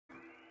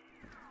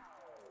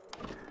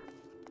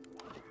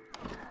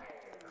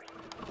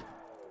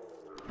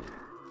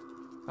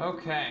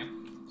Okay,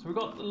 so we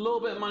got a little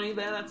bit of money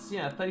there. That's,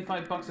 yeah,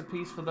 35 bucks a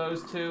piece for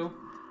those two.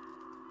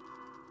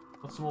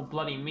 Got some more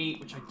bloody meat,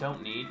 which I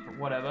don't need, but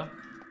whatever.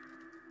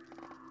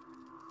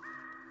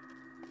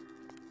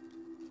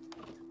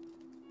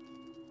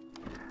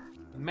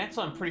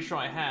 Metal, I'm pretty sure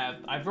I have.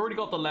 I've already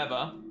got the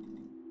leather.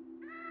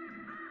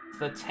 So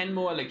there are 10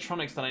 more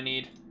electronics that I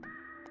need.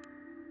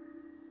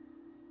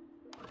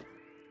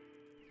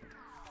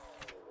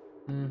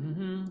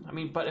 I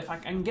mean, but if I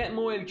can get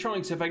more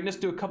electronics, if I can just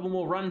do a couple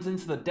more runs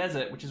into the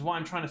desert, which is why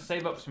I'm trying to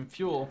save up some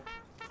fuel.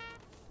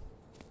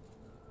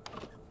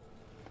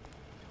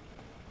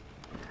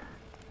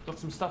 Got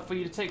some stuff for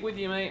you to take with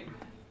you, mate.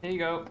 Here you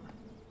go.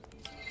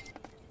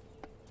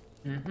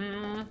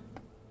 Something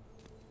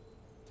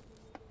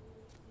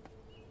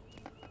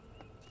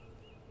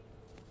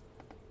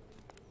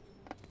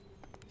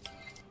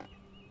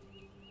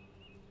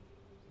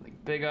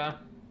bigger.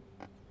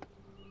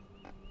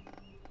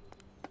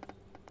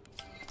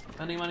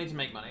 Earning money to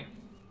make money.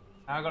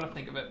 I gotta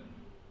think of it.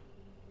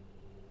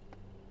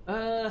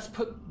 Let's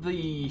put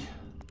the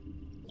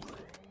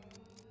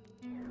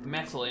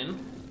metal in.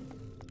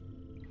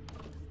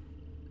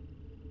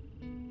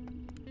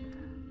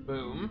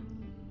 Boom.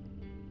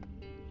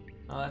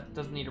 Oh, that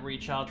doesn't need a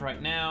recharge right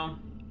now.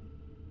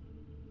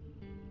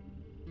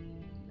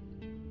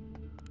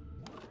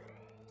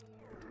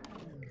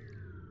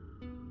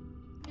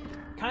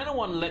 Kinda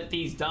wanna let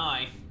these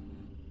die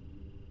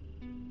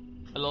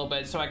a little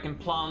bit so I can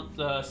plant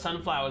the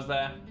sunflowers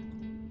there.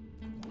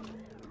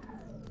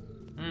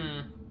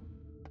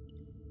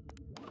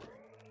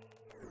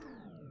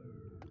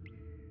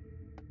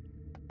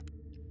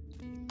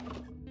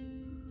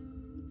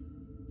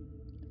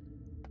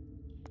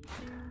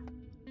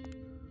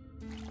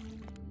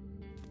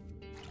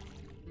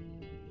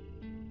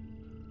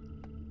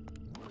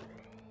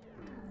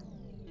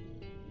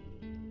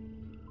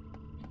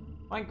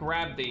 I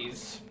grab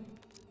these.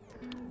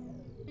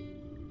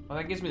 Oh,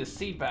 that gives me the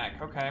seed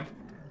back. Okay.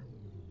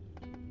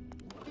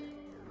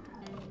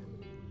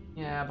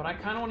 Yeah, but I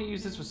kind of want to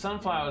use this for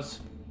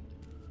sunflowers.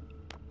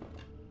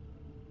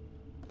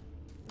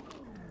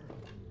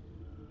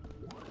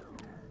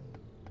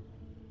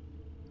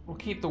 We'll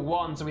keep the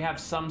one so we have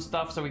some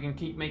stuff so we can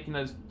keep making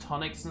those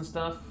tonics and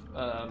stuff.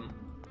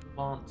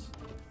 Plants.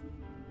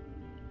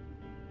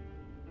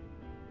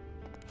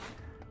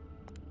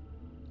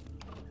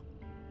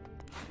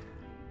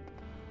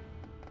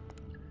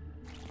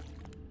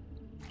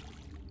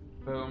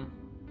 Boom.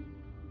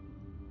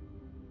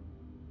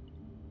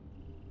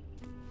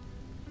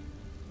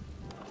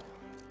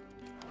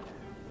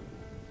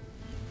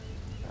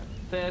 Got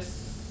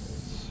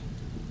this.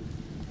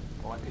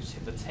 Or I could just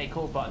hit the take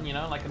all button, you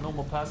know, like a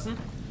normal person.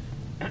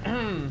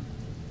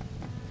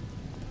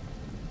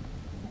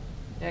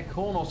 Yeah,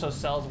 corn also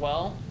sells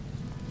well.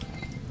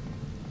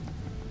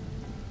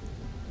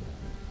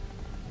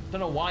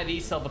 Don't know why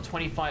these sell for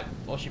 25.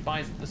 Well, she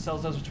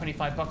sells those for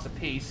 25 bucks a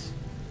piece.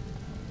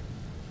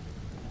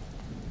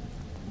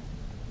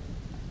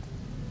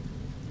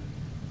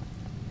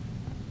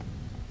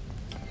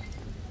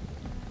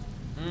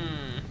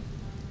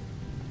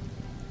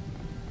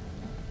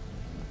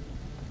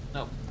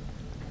 Nope.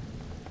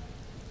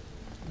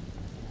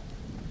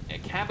 Yeah,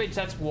 cabbage,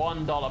 that's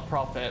 $1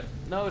 profit.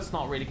 No, it's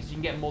not really, because you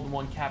can get more than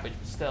one cabbage,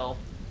 but still.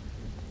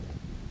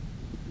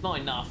 Not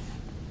enough.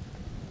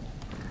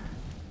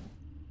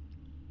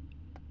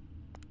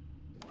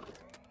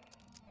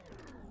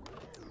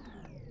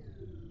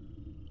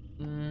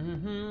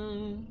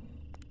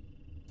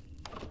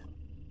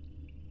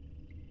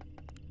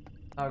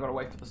 Now I gotta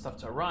wait for the stuff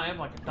to arrive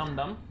like a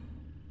dum-dum.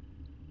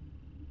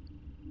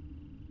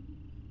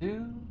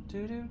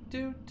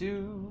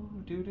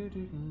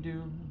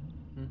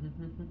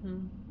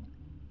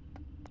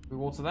 We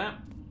water that?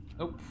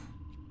 Oh.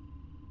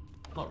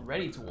 Not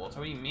ready to water,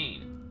 what do you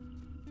mean?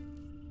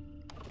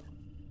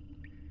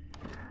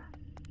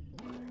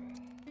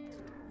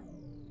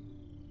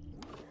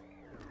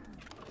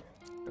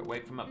 Go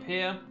wait from up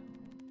here.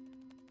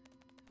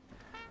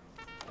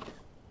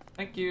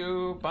 Thank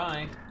you,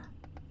 bye.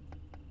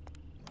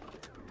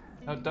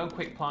 Oh, don't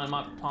quick plant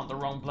the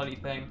wrong bloody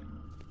thing.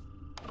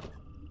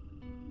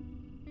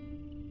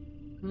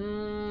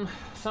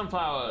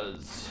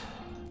 Sunflowers.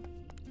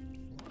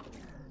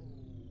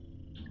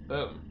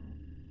 Boom.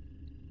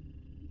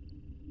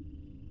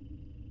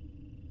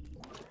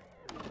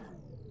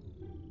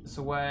 This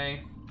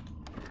away.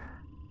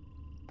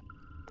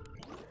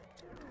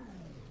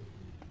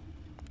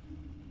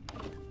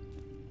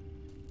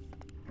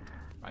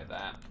 Like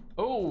that.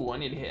 Oh, I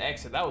need to hit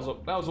exit. That was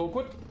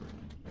awkward.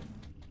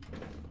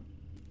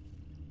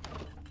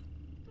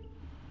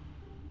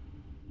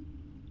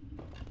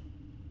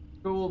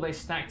 Cool, they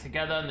stack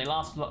together and they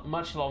last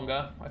much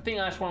longer. I think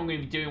that's what I'm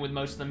going to be doing with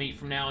most of the meat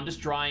from now on, just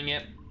drying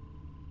it.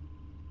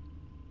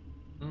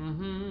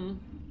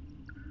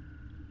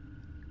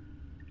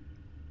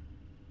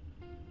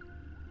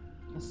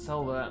 Let's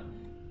sell that.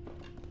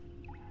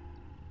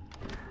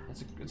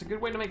 It's a good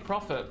way to make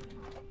profit.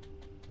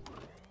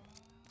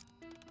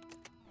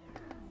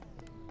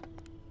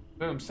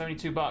 Boom,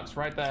 72 bucks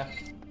right there.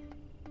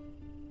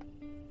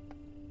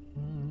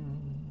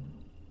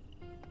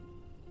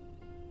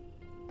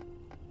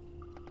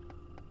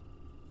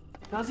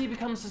 Does he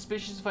become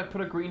suspicious if I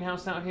put a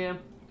greenhouse out here?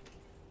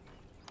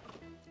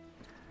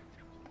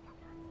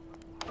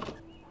 I'm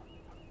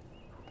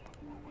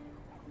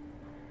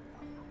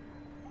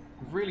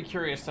really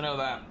curious to know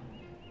that.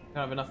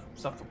 Don't have enough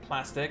stuff for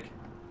plastic.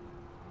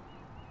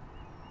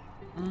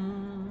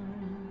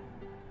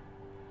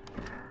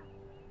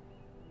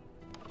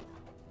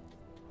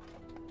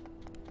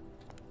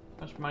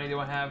 How much money do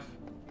I have?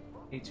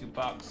 82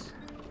 bucks.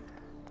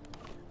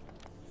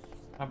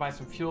 Can I buy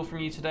some fuel from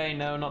you today?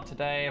 No, not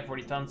today. I've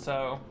already done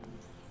so.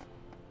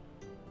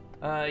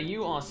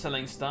 You are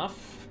selling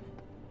stuff.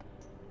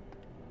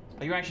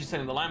 Are you actually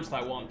selling the lamps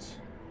that I want?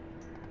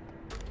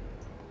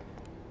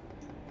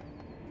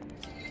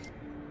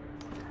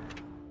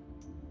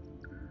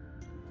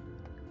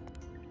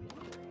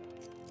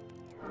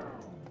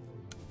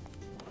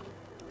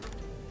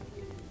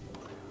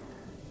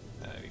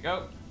 There we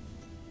go.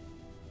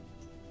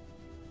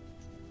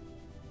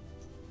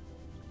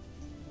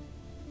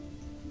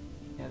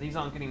 Yeah, these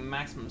aren't getting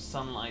maximum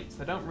sunlight, so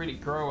they don't really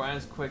grow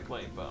as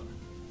quickly, but I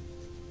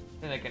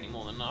think they're getting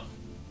more than enough.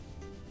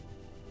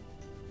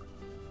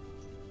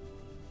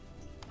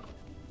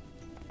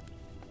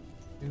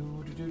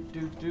 Do do do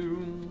do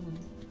do.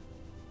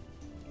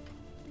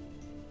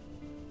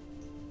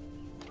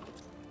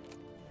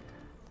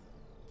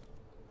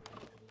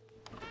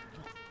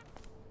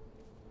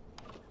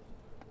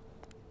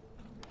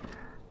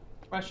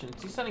 Question,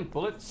 is he selling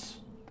bullets?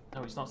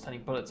 No, he's not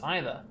selling bullets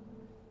either.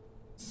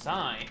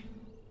 Sigh.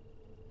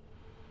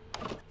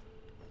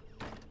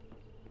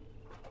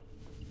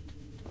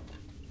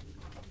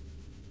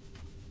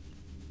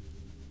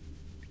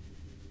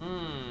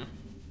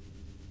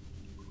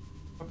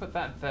 I'll put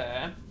that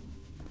there.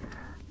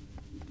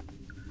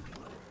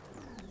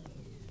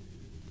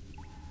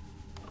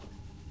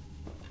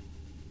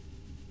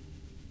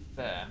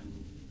 There.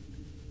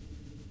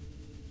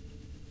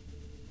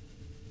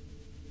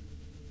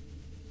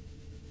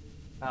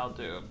 That'll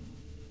do.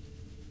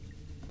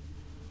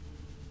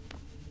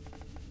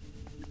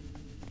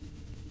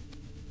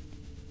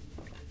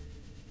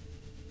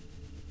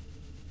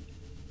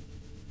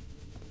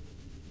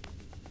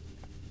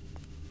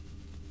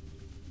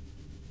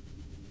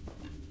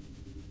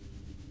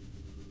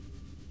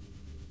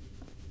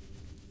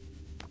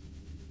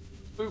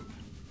 Boop.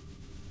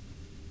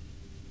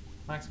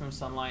 Maximum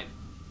sunlight.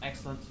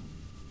 Excellent.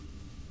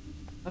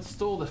 Let's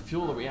store the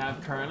fuel that we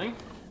have currently.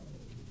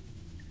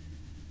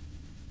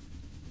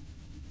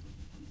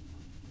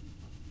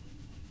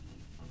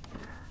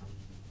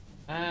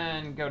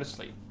 And go to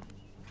sleep.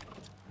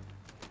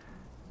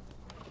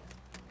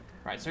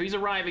 Right, so he's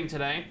arriving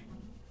today.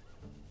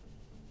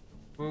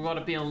 We've got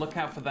to be on the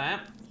lookout for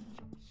that.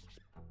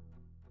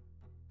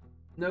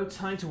 No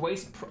time to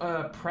waste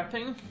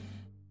prepping.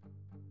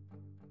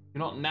 Do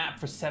not nap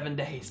for 7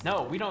 days.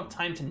 No, we don't have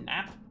time to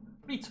nap.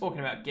 What are you talking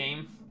about,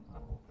 game?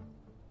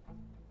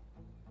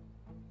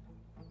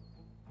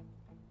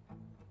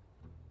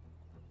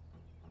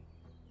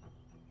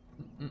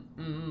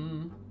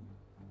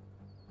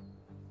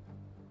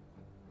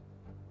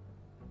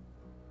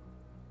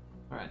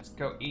 Alright, let's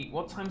go eat.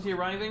 What time's he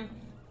arriving?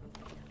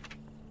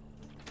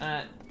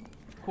 At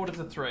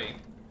 2:45.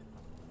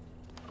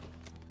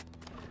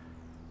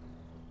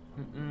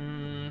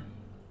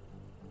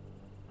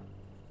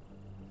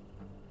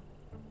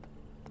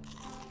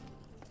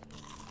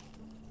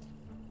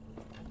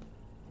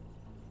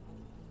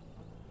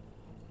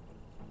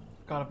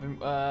 Got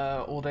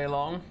up all day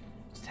long.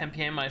 It's 10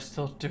 PM. I'm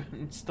still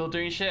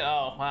doing shit.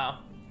 Oh wow.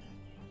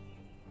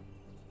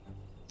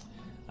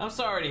 I'm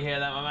sorry to hear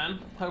that, my man.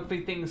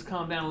 Hopefully things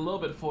calm down a little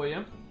bit for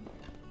you,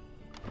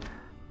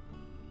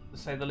 to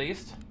say the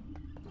least.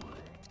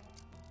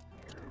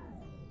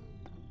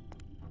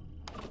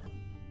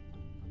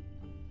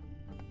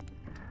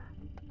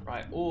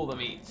 Right, all the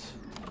meat.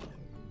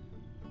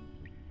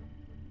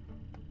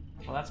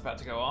 Well, that's about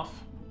to go off.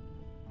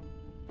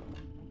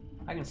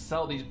 I can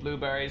sell these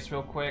blueberries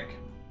real quick.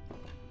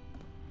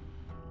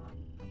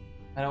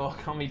 I know what,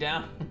 calm me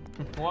down.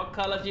 What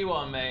color do you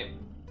want, mate?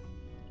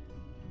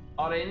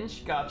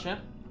 Orange,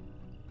 gotcha.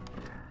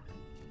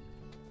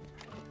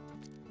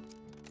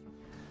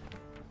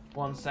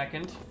 1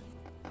 second.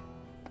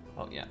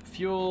 Oh yeah,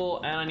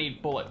 fuel, and I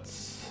need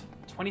bullets.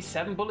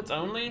 27 bullets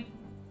only?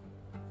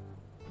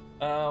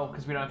 Oh,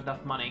 because we don't have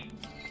enough money.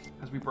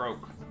 Because we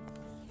broke.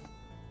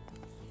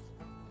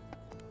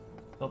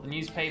 Fill the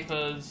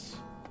newspapers.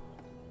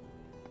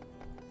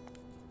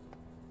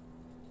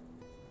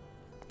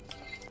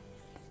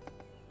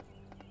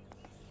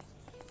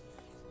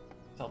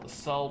 Sell the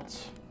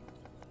salt.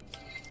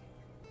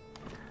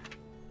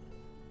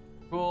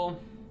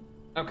 Cool.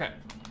 Okay.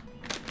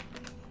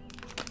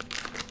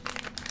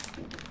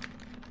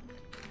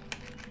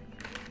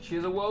 She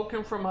is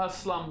awoken from her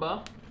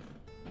slumber.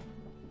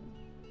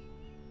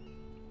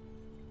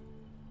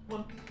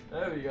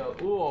 There we go.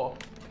 Ooh.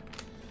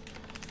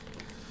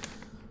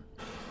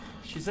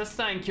 She says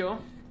thank you.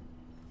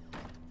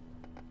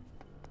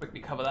 Quickly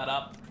cover that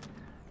up.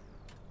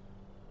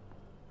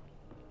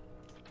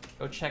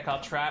 Go check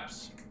our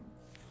traps.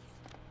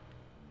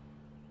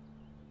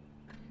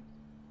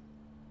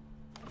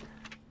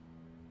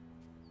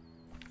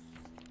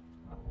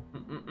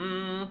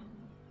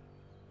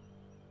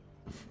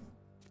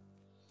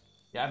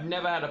 Yeah, I've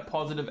never had a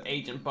positive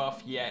agent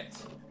buff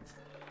yet.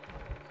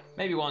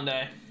 Maybe one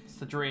day. It's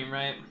the dream,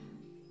 right?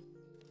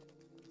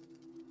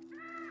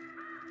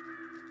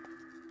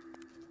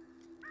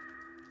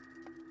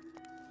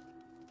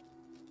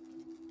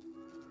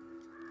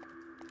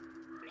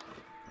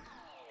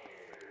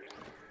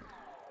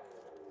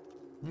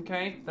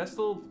 Okay, they're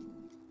still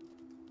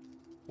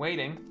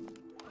waiting.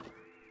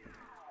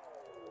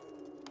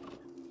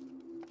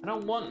 I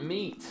don't want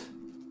meat.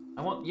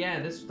 I want, yeah,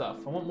 this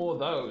stuff. I want more of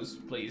those,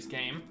 please,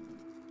 game.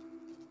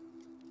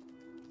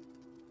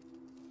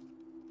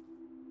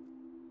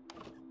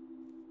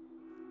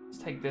 Let's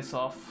take this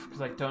off,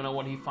 because I don't know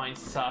what he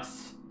finds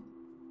sus.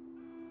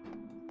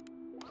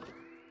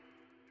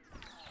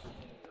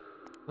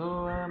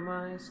 So am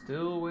I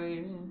still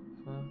waiting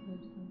for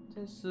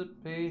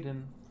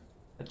anticipating?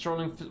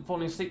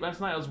 Falling asleep last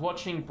night, I was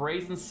watching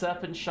Brazen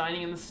Serpent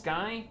Shining in the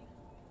Sky.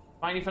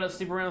 Finally fell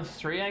asleep around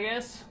 3, I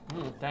guess?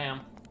 Damn.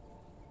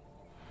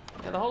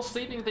 Yeah, the whole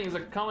sleeping thing is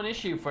a common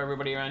issue for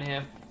everybody around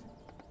here.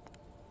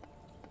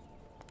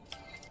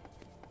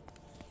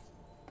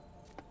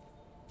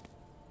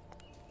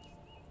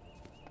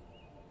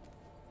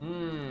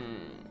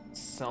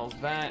 Sells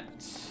that.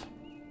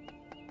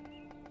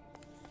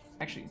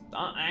 Actually,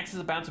 our axe is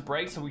about to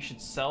break, so we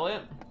should sell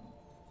it.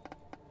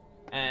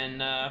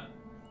 And,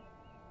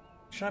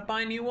 should I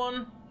buy a new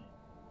one?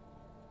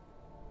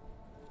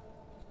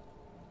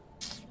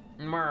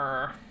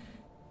 Myrrh.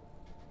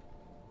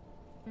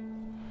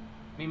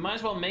 We might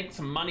as well make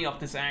some money off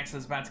this axe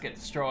that's about to get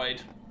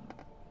destroyed.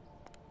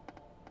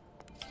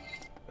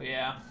 But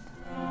yeah.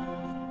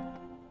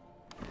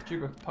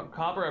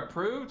 Chupacabra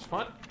approved?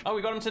 What? Oh,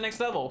 we got him to the next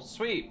level.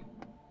 Sweet.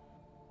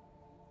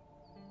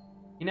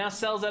 He now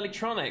sells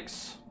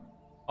electronics.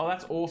 Oh,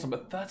 that's awesome.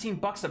 But 13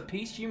 bucks a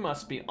piece? You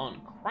must be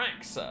on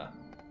crack, sir.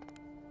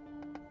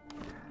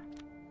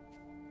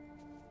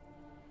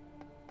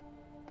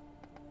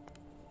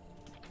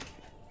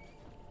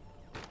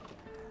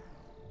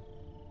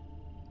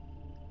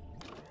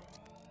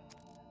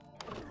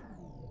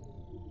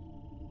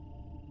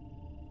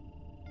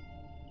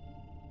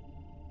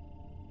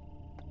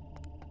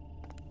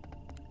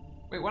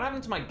 Wait, what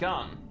happened to my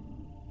gun?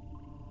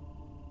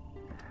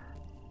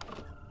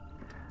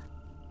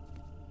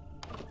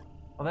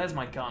 Oh, there's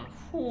my gun.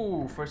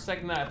 Whew, for a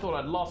second there, I thought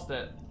I'd lost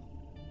it.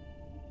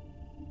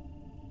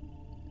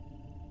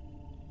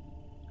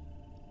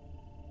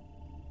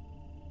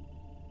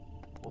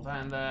 Pull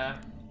that in there.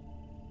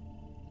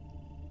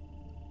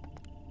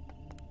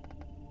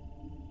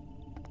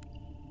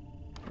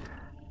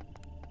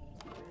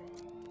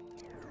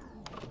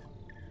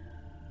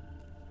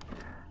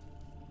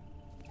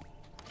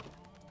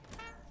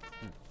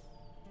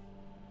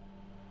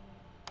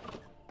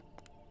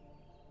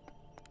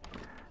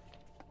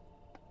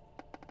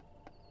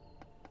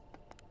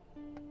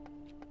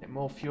 Get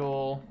more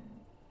fuel.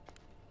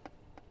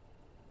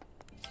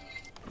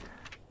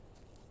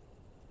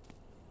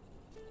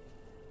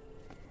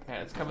 Okay,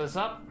 let's cover this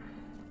up.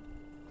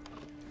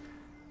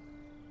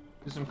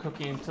 Do some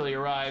cooking until he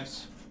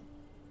arrives.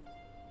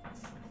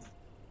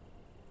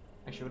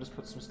 Actually, we'll just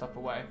put some stuff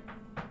away.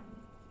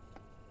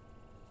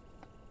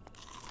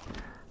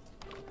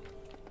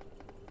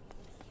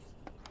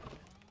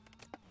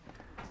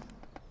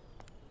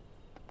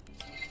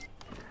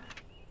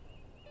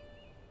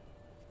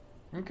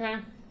 Okay.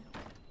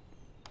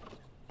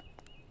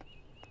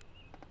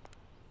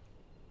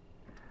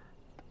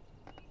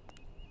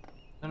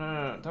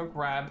 No, don't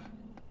grab.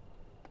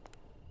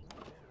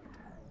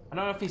 I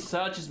don't know if he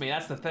searches me,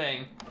 that's the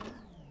thing.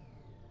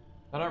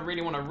 I don't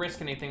really want to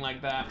risk anything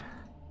like that.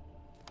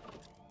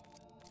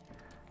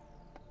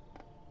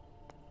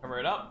 Cover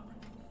it up.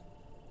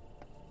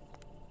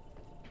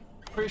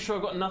 Pretty sure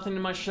I've got nothing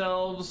in my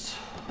shelves.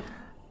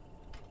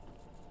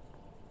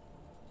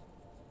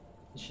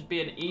 It should be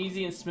an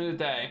easy and smooth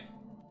day.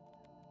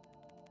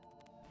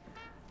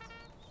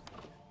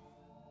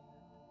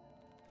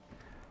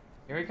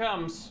 Here he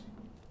comes.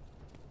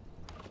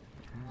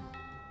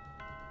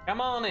 Come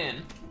on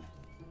in.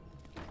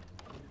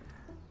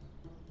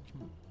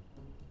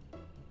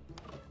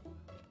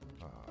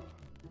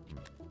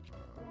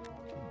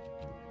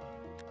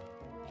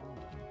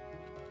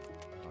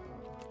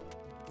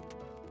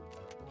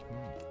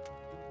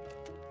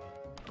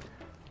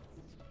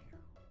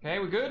 Okay,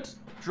 we're good.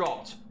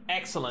 Dropped.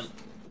 Excellent.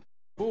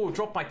 Ooh,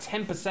 dropped by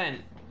 10%.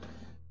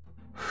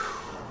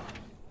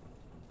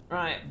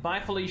 Right,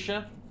 bye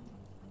Felicia.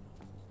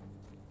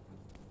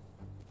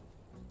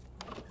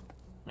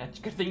 It's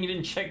a good thing you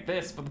didn't check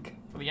this for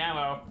the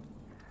ammo.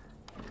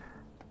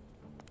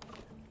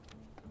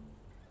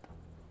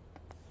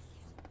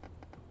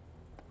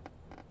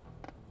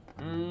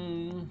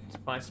 Let's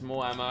buy some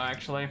more ammo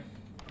actually.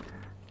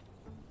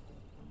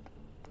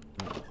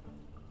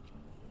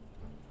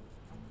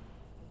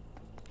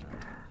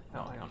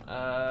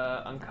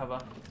 uncover.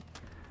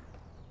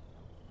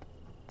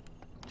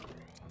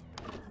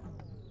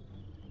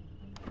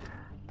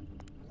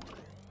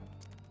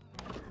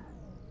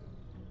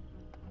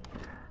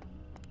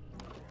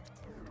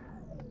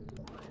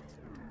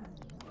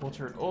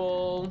 Water it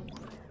all.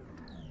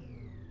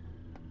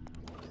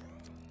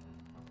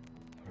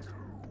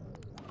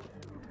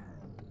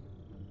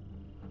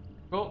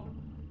 Cool.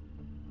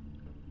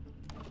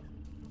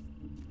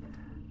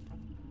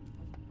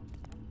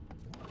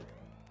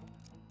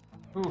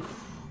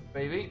 Oof,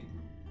 baby.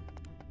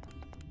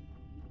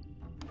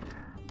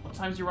 What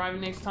time's you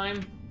arriving next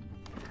time?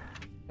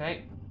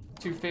 Okay,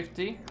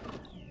 2:50.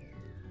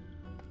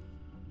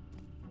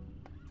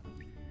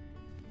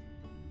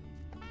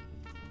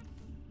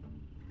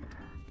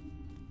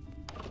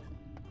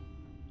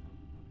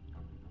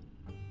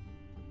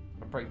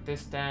 I'll break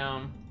this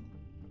down.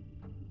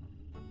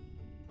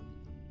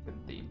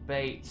 With the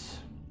bait.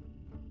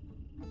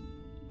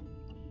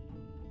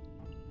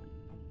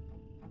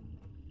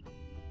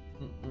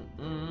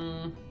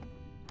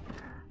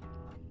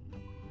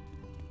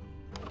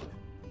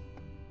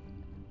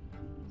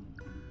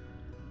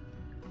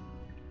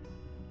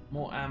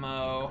 More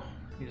ammo.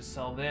 Need to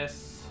sell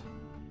this.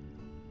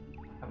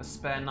 Have a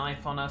spare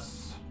knife on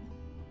us.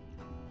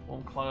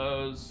 Warm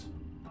clothes.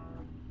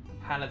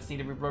 Pallets need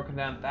to be broken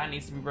down. That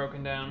needs to be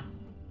broken down.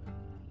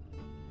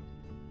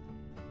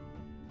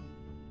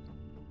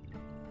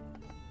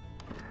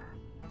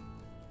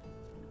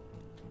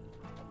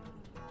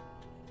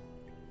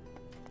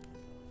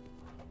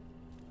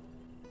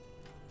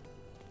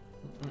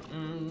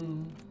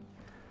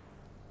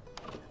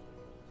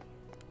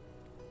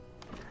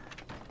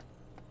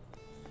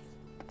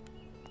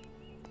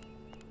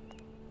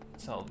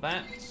 Sell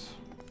that.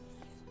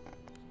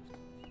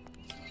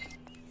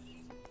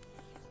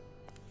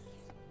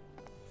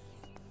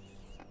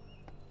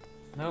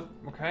 Nope,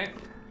 okay.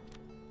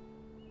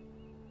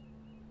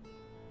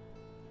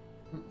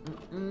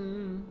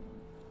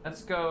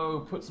 Let's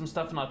go put some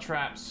stuff in our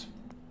traps.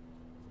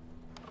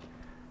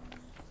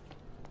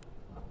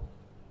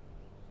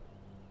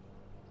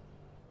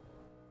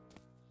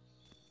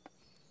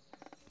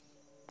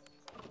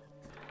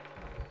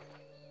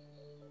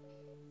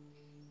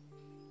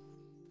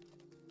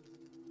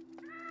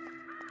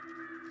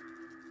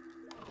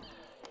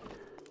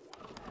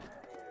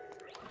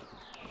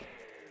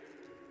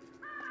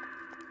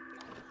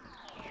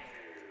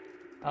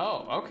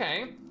 Oh,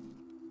 okay.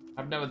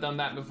 I've never done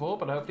that before,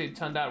 but hopefully it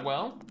turned out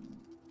well.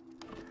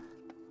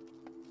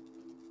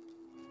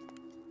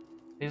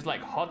 These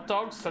like hot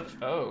dogs,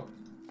 such oh.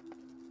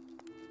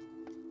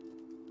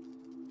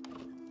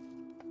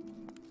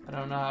 I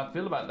don't know how I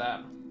feel about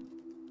that.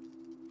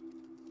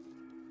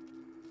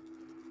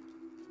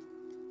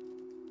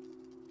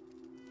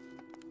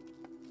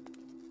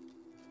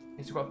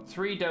 He's got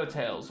 3 dough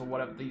tails or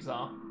whatever these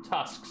are.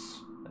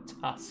 Tusks. The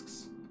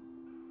tusks.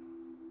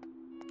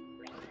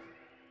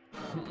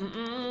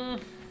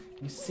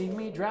 You see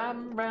me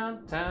driving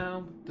around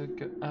town with the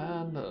girl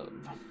I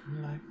love.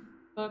 Like,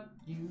 fuck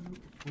you.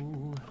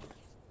 Ooh.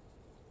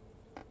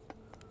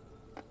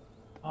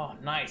 Oh,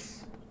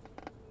 nice.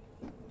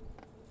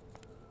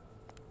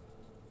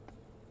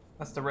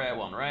 That's the rare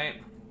one,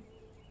 right?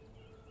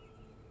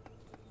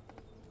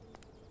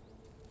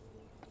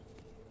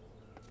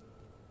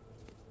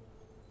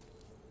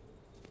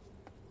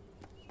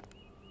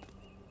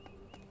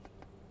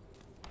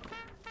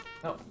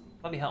 Oh,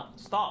 bloody hell.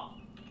 Stop.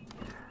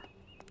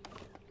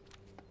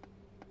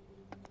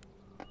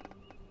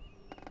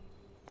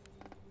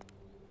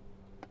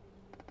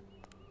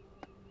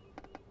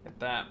 Get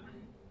that.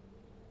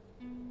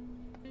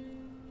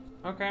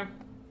 Okay. I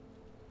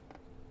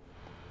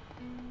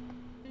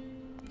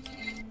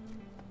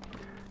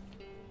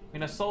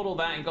mean, I sold all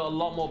that and got a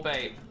lot more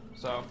bait,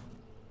 so.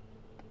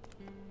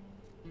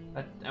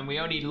 And we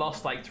only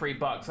lost like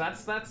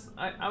 $3.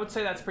 I would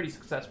say that's pretty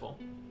successful.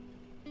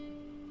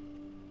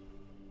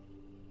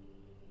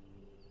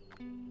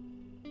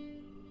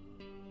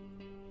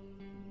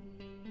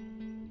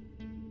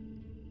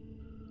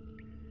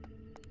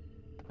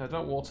 No,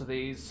 don't water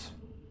these.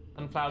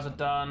 Sunflowers are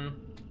done.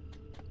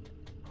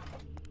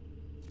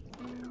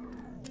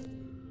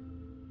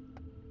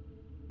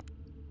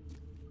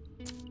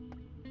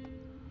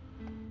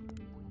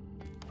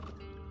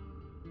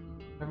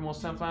 Have more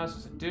sunflowers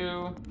as I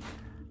do.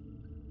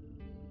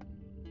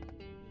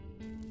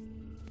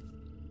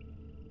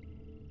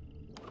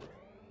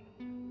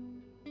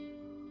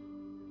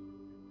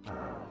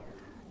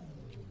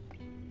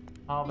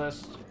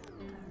 Harvest.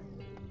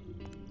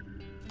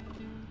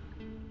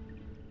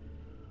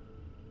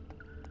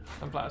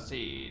 Sunflower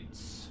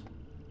seeds.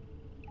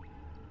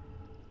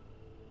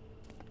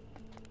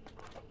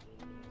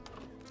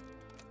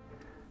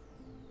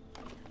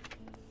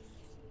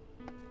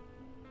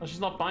 Oh, she's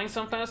not buying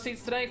sunflower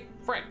seeds today?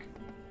 Frick.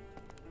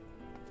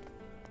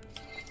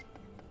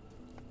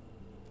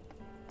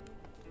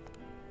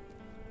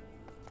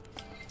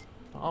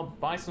 I'll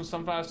buy some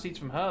sunflower seeds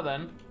from her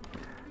then.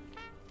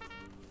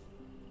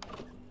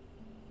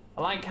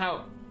 I like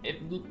how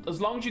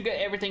as long as you get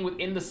everything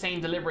within the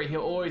same delivery,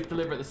 he'll always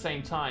deliver at the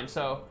same time.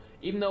 So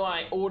even though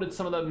I ordered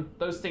some of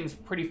those things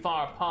pretty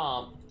far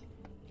apart,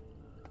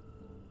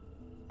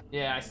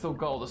 yeah, I still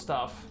got all the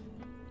stuff.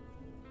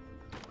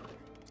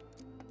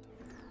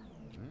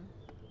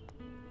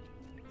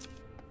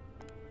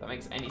 If that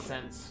makes any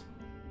sense.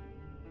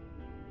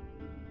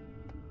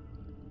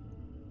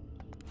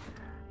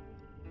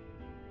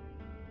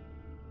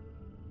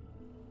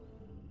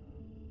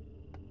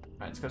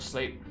 Alright, let's go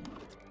sleep.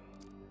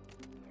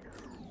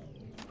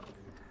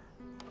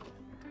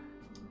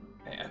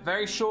 Okay,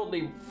 very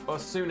shortly or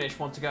soonish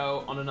want to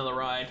go on another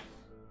ride.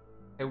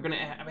 Okay, we're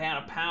gonna be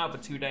out of power for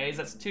 2 days.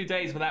 That's 2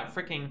 days without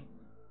freaking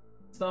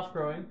stuff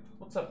growing.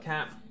 What's up,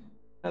 Cap?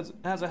 How's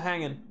it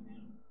hanging?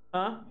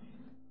 Huh?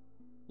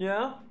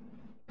 Yeah?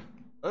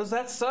 Oh, is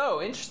that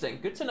so? Interesting.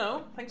 Good to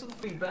know. Thanks for the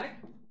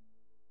feedback.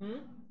 Hmm?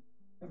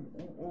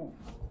 Ooh.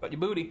 Got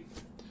your booty.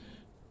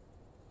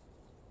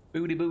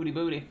 Booty, booty,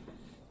 booty.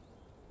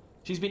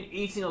 She's been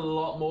eating a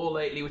lot more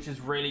lately, which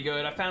is really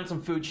good. I found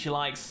some food she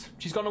likes.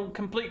 She's gone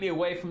completely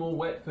away from all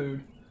wet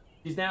food.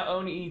 She's now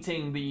only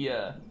eating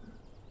the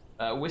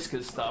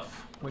Whiskers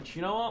stuff, which,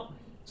 you know what?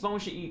 As long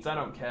as she eats, I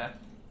don't care.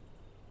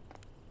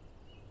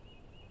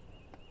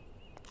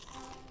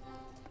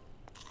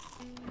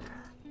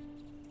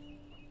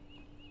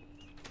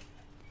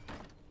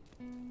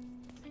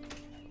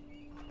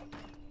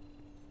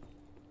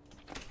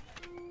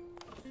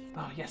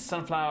 Oh, yes,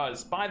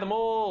 sunflowers. Buy them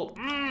all.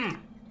 Mmm.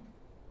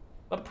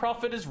 The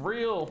profit is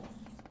real.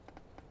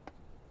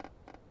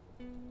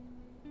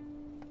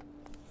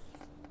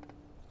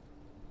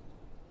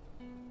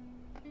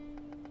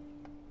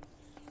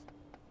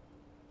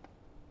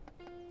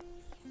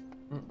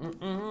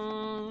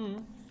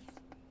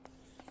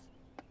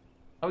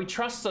 Oh, he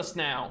trusts us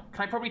now.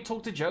 Can I probably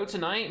talk to Joe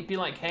tonight and be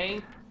like,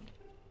 hey?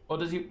 Or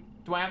do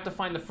I have to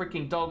find the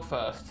freaking dog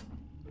first?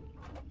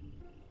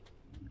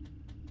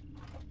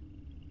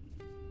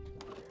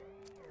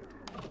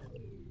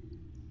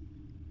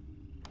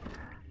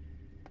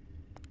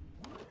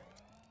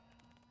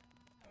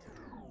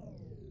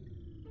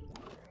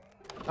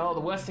 Oh,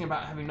 the worst thing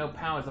about having no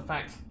power is the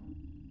fact...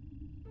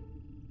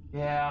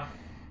 Yeah.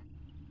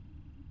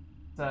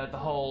 The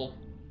whole,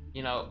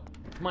 you know,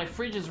 my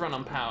fridges run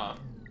on power.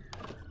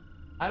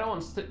 I don't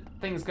want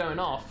things going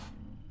off.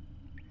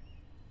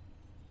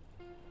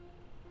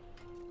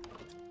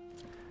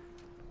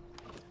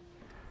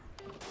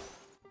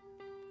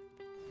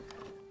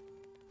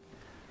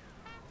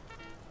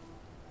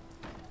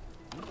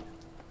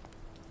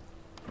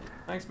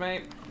 Thanks,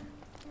 mate.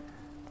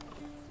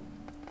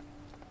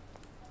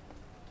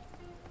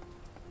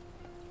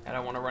 I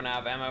don't want to run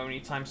out of ammo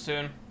anytime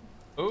soon.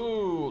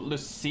 Ooh,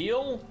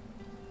 Lucille?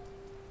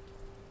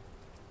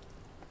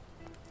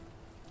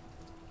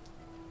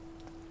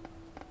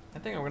 I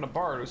think I'm gonna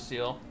borrow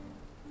Lucille.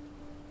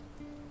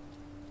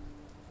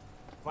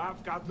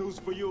 I've got news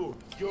for you.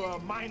 You're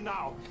mine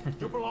now.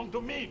 You belong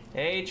to me.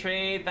 Hey,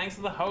 Trade. Thanks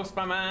for the host,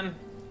 my man.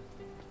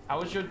 How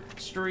was your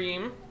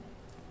stream?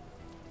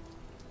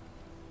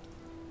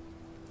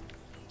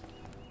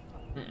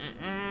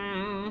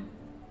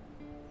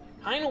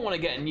 I don't want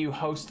to get a new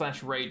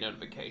host/raid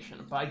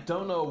notification, but I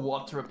don't know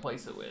what to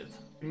replace it with.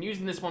 Been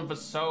using this one for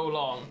so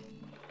long.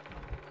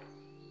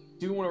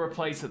 Do want to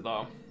replace it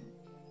though.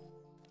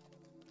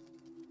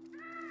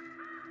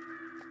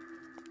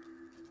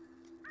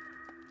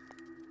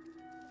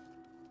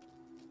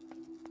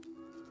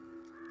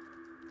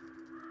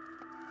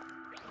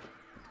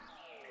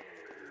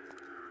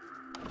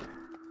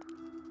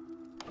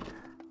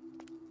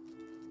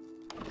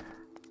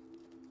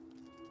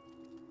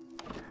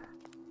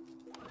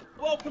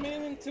 Welcome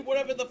into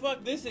whatever the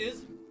fuck this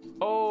is.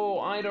 Oh,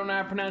 I don't know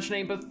how to pronounce your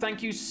name, but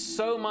thank you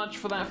so much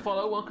for that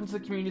follow. Welcome to the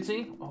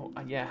community. Oh,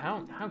 yeah,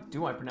 how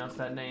do I pronounce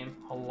that name?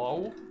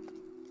 Hello?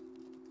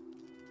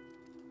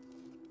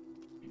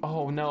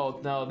 Oh, no,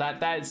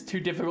 that is too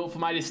difficult for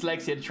my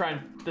dyslexia to try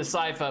and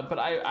decipher, but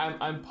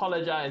I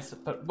apologize,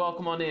 but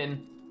welcome on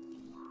in.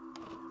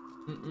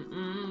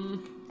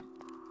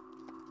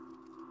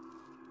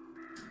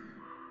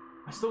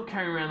 I'm still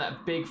carrying around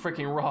that big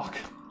freaking rock.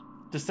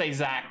 To say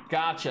Zach,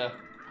 gotcha.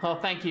 Oh,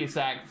 thank you,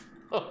 Zach,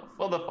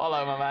 for the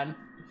follow, my man.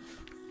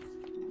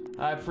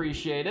 I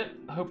appreciate it.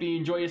 I hope you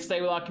enjoy your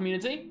stay with our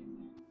community.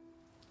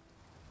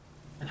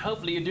 And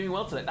hopefully you're doing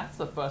well today. That's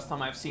the first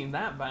time I've seen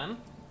that, Van.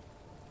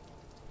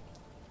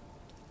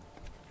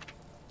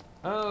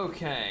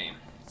 Okay,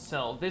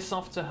 sell this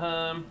off to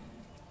her.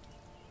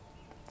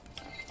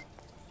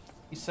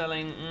 He's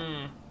selling,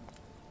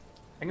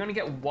 I'm gonna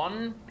get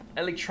 1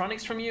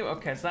 electronics from you?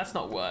 Okay, so that's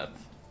not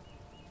worth.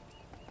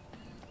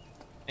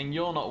 And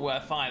you're not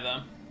worth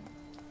either.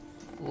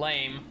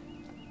 Lame.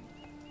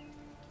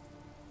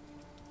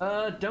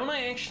 Don't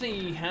I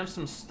actually have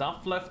some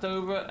stuff left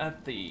over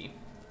at the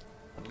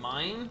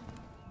mine?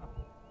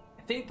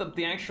 I think that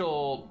the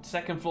actual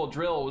second floor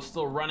drill was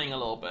still running a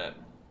little bit.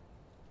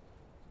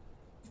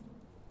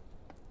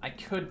 I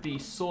could be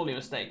sorely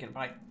mistaken, but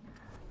I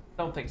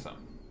don't think so.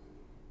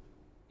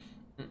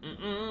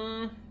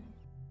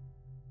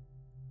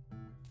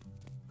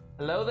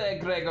 Hello there,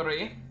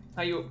 Gregory.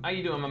 How you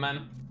doing, my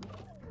man?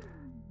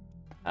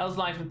 How's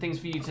life and things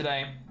for you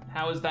today?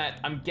 How is that?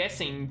 I'm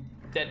guessing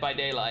Dead by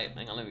Daylight.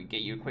 Hang on, let me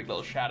get you a quick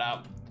little shout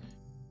out.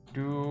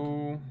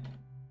 Boom.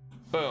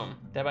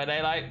 Dead by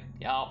Daylight.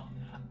 Yeah.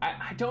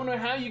 I don't know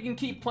how you can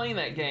keep playing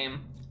that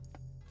game.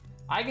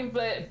 I can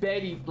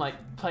barely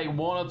like play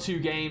 1 or 2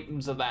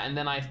 games of that, and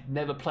then I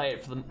never play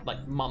it for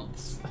like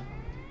months.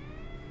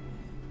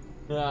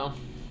 Yeah.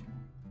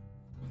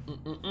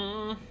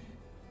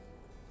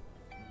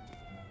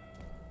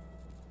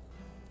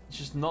 It's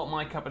just not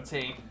my cup of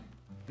tea.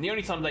 And the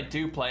only times I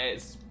do play it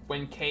is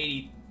when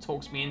Katie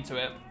talks me into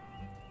it.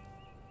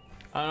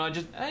 I don't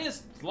know, hey,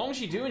 as long as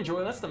you do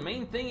enjoy it, that's the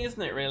main thing,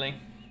 isn't it, really?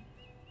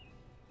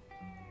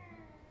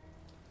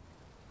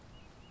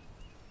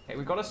 Okay,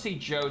 we gotta see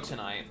Joe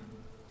tonight.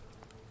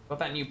 Got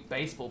that new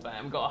baseball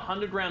bat. We've got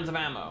 100 rounds of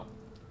ammo.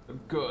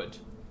 Good.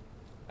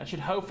 That should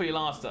hopefully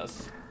last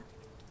us.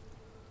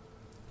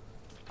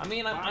 I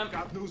mean, I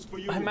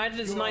imagine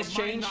it's a nice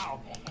change.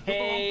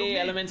 Hey,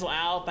 Elemental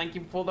Al, thank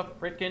you for the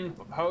frickin'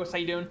 host. How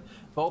you doing?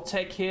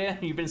 Voltec here.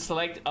 You've been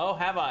selected. Oh,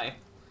 have I?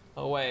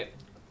 Oh, wait.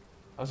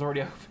 I was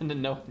already open to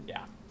know.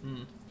 Yeah.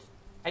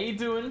 How you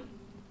doing?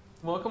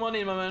 Welcome on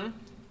in, my man.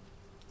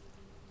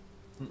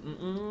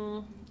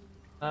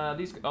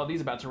 These are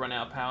about to run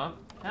out of power.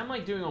 How am I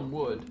doing on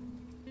wood?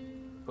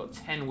 Got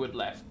 10 wood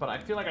left, but I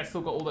feel like I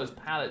still got all those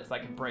pallets that I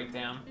can break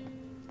down.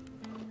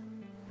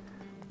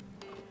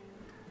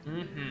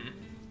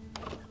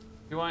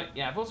 Do I?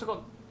 Yeah, I've also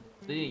got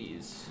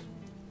these.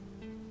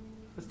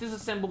 Let's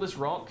disassemble this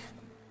rock.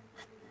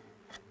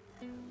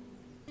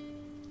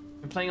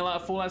 Been playing a lot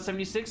of Fallout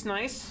 76,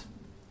 nice.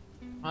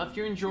 Well, if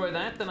you enjoy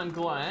that, then I'm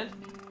glad.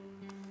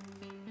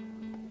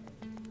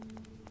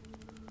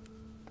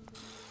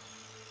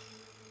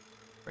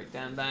 Break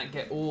down that,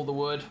 get all the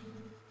wood.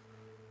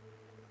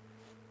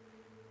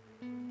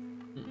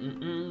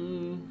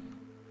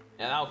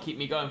 Yeah, that'll keep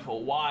me going for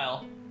a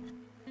while.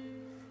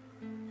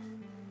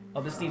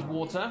 Oh, this needs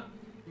water.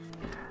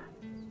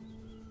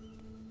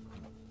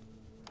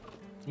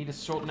 Need a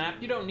short nap?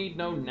 You don't need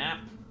no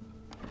nap.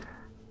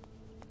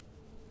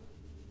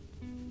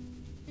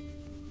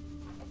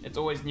 It's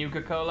always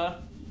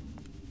Nuka-Cola.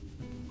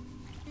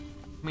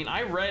 I mean,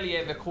 I rarely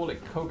ever call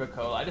it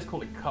Coca-Cola. I just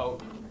call it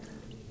Coke.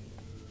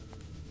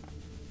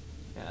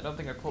 Yeah, I don't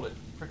think I call it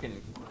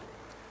frickin'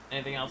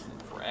 anything else in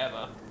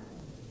forever.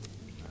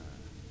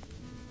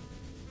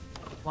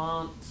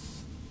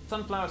 Plants.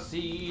 Sunflower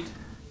seed.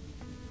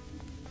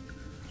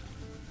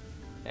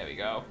 There we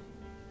go.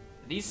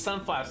 These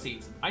sunflower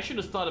seeds, I should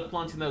have started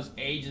planting those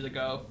ages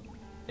ago.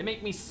 They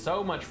make me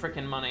so much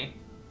freaking money.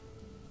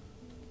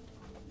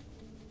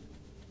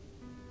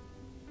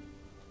 Do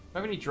I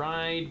have any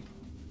dried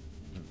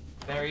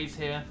berries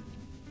here?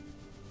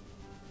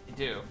 I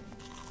do.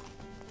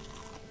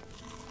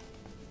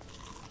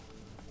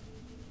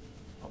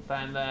 Pop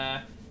that in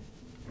there.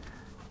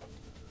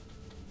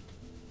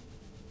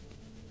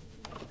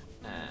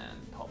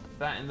 And pop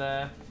that in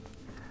there.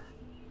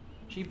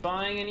 She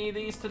buying any of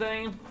these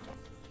today?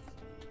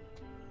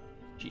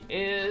 She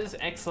is.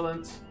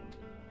 Excellent.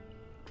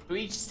 So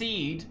each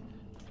seed,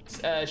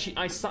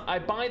 I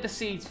buy the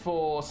seeds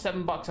for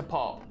 $7 a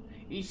pop.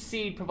 Each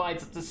seed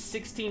provides up to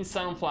 16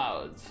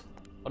 sunflowers.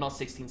 Or not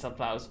 16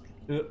 sunflowers.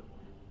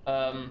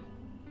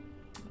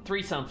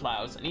 3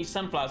 sunflowers, and each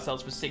sunflower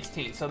sells for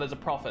 16, so there's a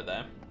profit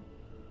there.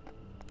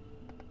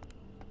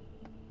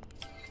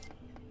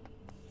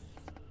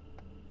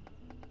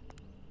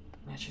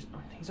 Yeah,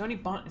 he's only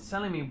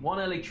selling me 1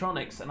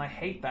 electronics, and I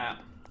hate that.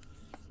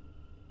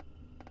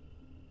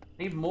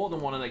 I need more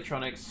than 1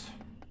 electronics.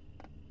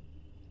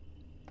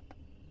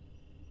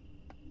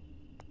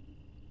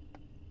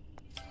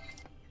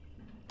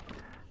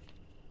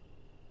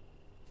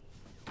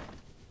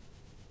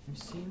 You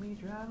see me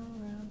driving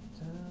around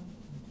town.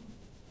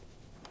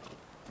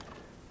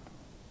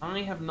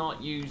 I have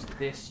not used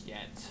this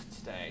yet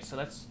today, so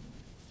let's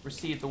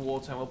receive the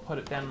water and we'll put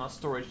it down in our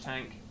storage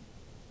tank.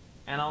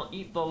 And I'll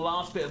eat the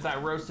last bit of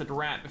that roasted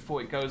rat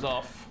before it goes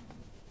off.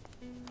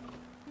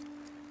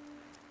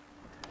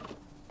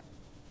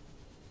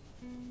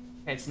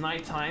 Okay, it's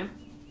nighttime.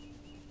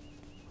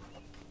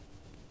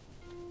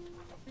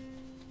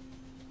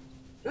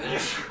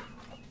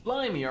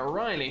 Blimey,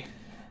 O'Reilly.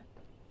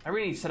 I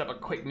really need to set up a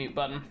quick mute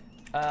button.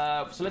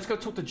 So let's go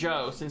talk to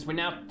Joe, since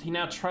he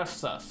now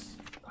trusts us.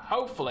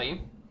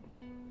 Hopefully,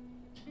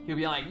 he'll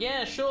be like,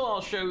 yeah, sure,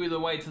 I'll show you the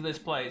way to this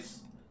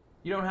place.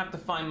 You don't have to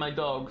find my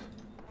dog.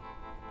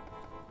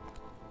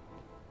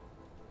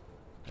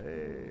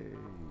 Hey.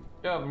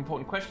 Joe, I have an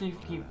important question. You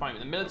can find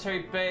me in the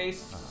military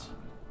base.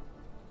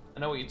 I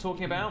know what you're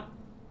talking about.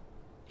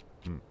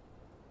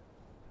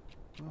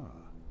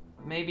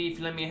 Maybe if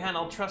you lend me a hand,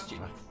 I'll trust you.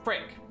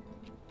 Frick.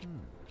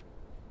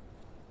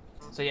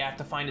 So you have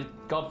to find a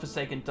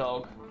godforsaken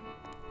dog.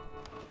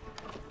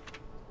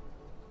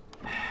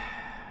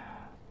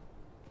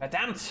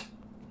 Damn it!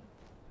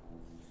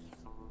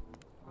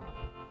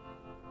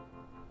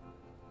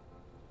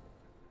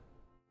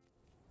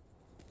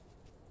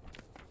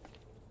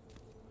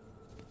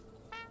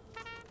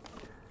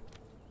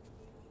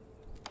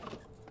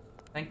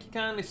 Thank you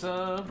kindly,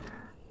 sir.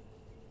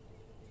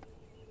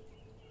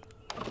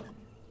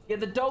 Yeah,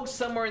 the dog's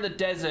somewhere in the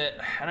desert,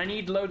 and I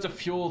need loads of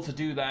fuel to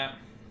do that.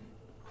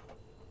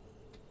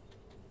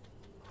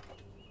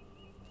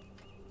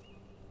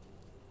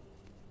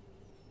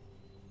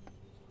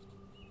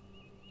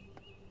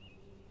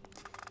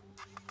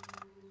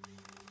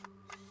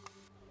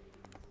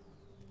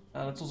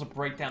 Let's also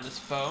break down this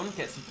phone,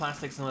 get some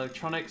plastics and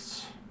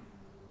electronics.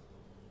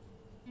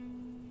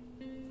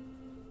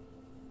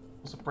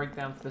 Also break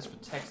down this for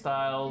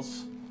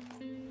textiles.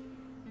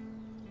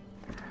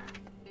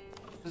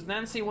 Does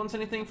Nancy want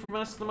anything from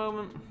us at the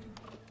moment?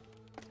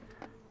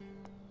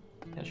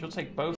 Yeah, she'll take both